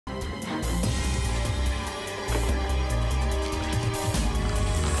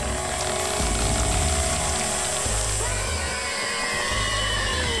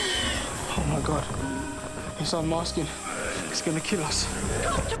So I'm asking, it's gonna kill us.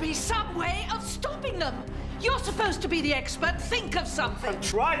 Got to be some way of stopping them. You're supposed to be the expert. Think of something. I'm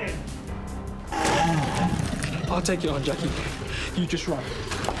trying. I'll take it on, Jackie. You just run.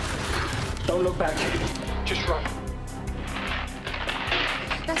 Don't look back. Just run.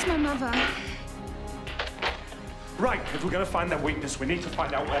 That's my mother. Right, if we're going to find their weakness, we need to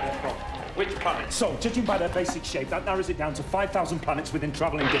find out where they're from. Which planet? So, judging by their basic shape, that narrows it down to 5,000 planets within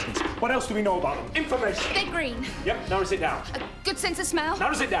travelling distance. What else do we know about them? Information. They're green. Yep, narrows it down. A good sense of smell.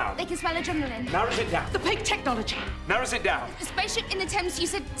 Narrows it down. They can smell adrenaline. Narrows it down. The big technology. Narrows it down. A spaceship in the Thames, you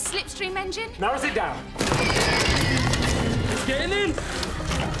said slipstream engine? Narrows it down. It's getting in!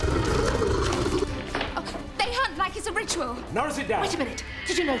 Oh, they hunt like it's a ritual. Narrows it down. Wait a minute.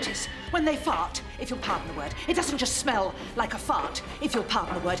 Did you notice? When they fart, if you'll pardon the word, it doesn't just smell like a fart, if you'll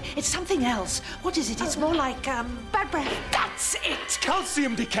pardon the word. It's something else. What is it? It's more like, bad breath. That's it!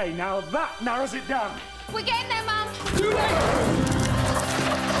 Calcium decay. Now that narrows it down. We're getting there, Mum. Too late!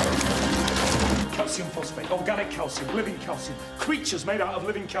 Calcium phosphate, organic calcium, living calcium, creatures made out of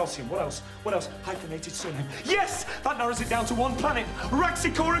living calcium. What else? What else? Hyphenated surname. Yes! That narrows it down to one planet.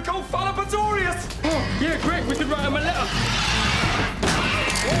 Raxicoricophalopatorius! Oh, yeah, great. We could write him a letter.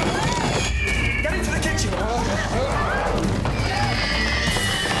 Get into the kitchen.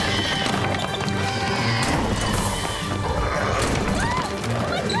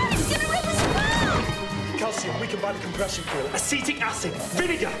 Calcium, we can buy the compression fuel. Acetic acid,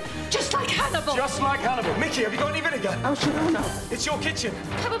 vinegar. Just like Hannibal. Just like Hannibal. Mickey, have you got any vinegar? How should I know? It's your kitchen.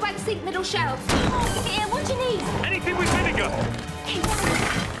 Covered by the sink, middle shelf. Oh, here, what do you need? Anything with vinegar.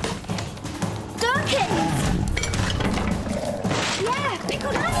 Gherkins! Yeah,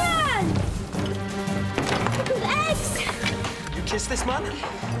 pickled onions! Pickled eggs! You kiss this man?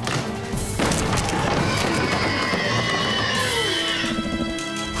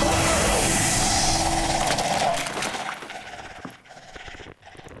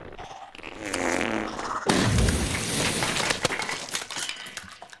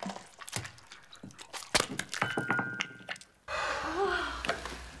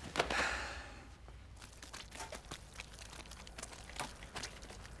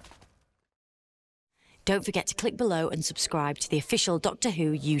 Don't forget to click below and subscribe to the official Doctor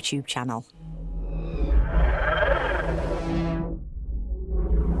Who YouTube channel.